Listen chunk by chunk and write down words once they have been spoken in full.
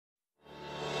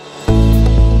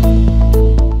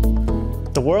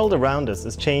The world around us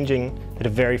is changing at a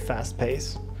very fast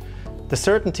pace. The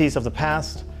certainties of the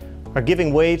past are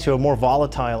giving way to a more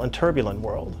volatile and turbulent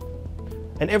world.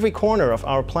 In every corner of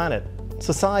our planet,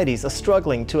 societies are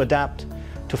struggling to adapt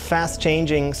to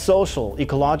fast-changing social,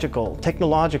 ecological,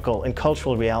 technological, and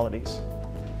cultural realities.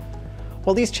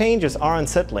 While these changes are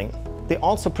unsettling, they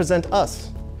also present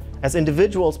us, as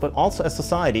individuals but also as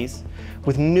societies,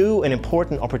 with new and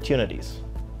important opportunities.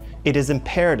 It is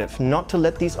imperative not to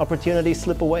let these opportunities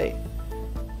slip away.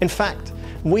 In fact,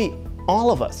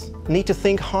 all of us, need to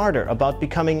think harder about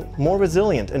becoming more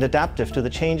resilient and adaptive to the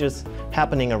changes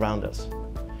happening around us.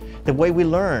 The way we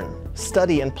learn,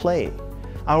 study, and play,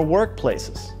 our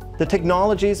workplaces, the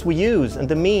technologies we use, and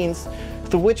the means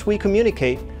through which we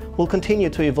communicate will continue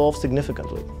to evolve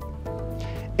significantly.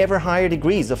 Ever higher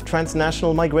degrees of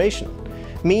transnational migration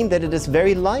mean that it is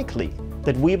very likely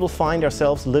that we will find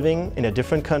ourselves living in a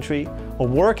different country or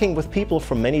working with people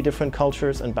from many different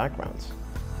cultures and backgrounds.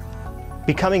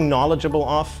 Becoming knowledgeable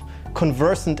of,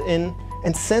 conversant in,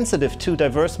 and sensitive to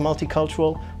diverse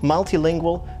multicultural,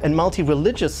 multilingual, and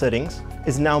multi-religious settings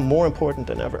is now more important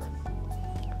than ever.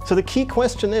 So the key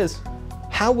question is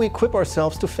how we equip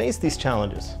ourselves to face these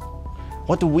challenges.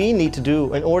 What do we need to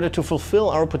do in order to fulfill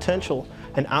our potential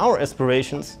and our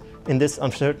aspirations in this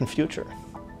uncertain future?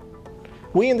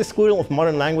 We in the School of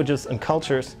Modern Languages and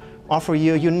Cultures offer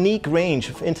you a unique range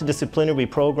of interdisciplinary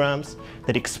programs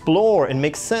that explore and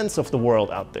make sense of the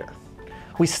world out there.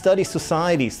 We study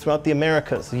societies throughout the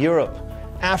Americas, Europe,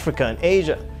 Africa, and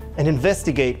Asia, and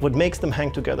investigate what makes them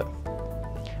hang together.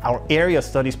 Our area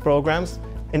studies programs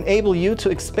enable you to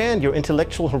expand your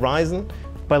intellectual horizon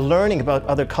by learning about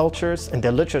other cultures and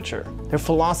their literature, their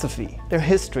philosophy, their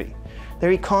history,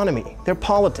 their economy, their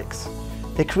politics,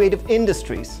 their creative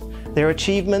industries, their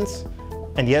achievements,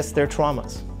 and yes, their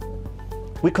traumas.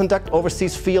 We conduct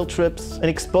overseas field trips and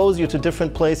expose you to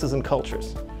different places and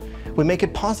cultures. We make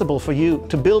it possible for you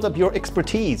to build up your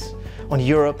expertise on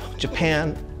Europe,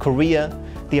 Japan, Korea,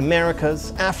 the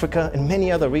Americas, Africa, and many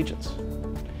other regions.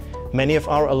 Many of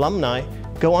our alumni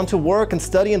go on to work and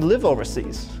study and live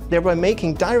overseas, thereby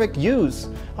making direct use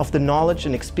of the knowledge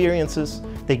and experiences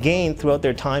they gain throughout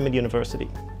their time at university.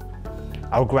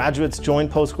 Our graduates join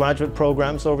postgraduate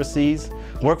programs overseas,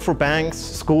 work for banks,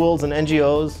 schools, and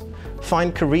NGOs,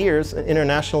 find careers in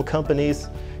international companies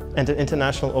and in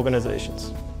international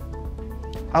organizations.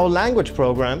 Our language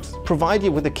programs provide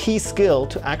you with a key skill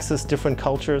to access different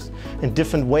cultures and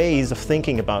different ways of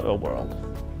thinking about our world.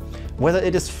 Whether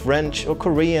it is French or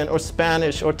Korean or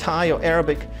Spanish or Thai or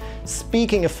Arabic,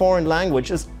 speaking a foreign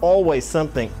language is always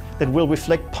something that will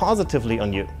reflect positively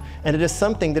on you, and it is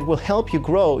something that will help you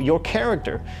grow your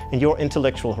character and your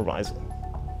intellectual horizon.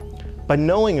 By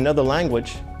knowing another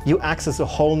language, you access a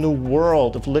whole new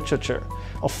world of literature,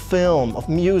 of film, of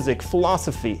music,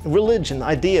 philosophy, religion,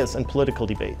 ideas, and political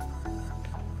debate.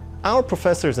 Our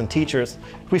professors and teachers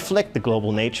reflect the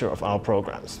global nature of our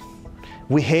programs.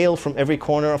 We hail from every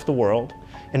corner of the world,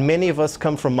 and many of us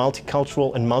come from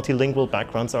multicultural and multilingual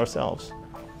backgrounds ourselves.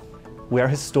 We are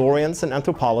historians and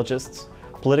anthropologists,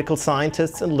 political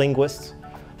scientists and linguists,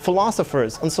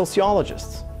 philosophers and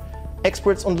sociologists,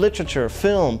 experts on literature,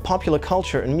 film, popular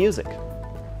culture, and music.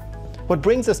 What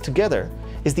brings us together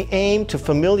is the aim to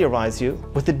familiarize you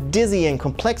with the dizzying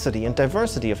complexity and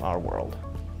diversity of our world.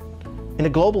 In a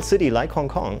global city like Hong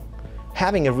Kong,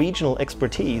 having a regional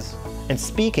expertise and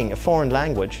speaking a foreign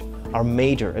language are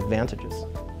major advantages.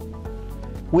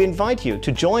 We invite you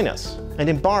to join us and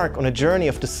embark on a journey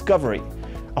of discovery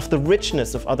of the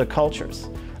richness of other cultures,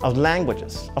 of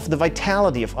languages, of the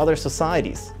vitality of other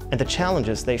societies, and the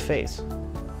challenges they face.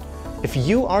 If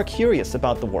you are curious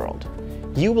about the world,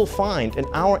 you will find in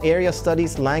our Area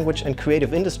Studies, Language and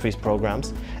Creative Industries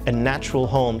programs a natural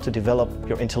home to develop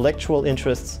your intellectual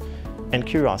interests and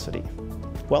curiosity.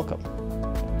 Welcome.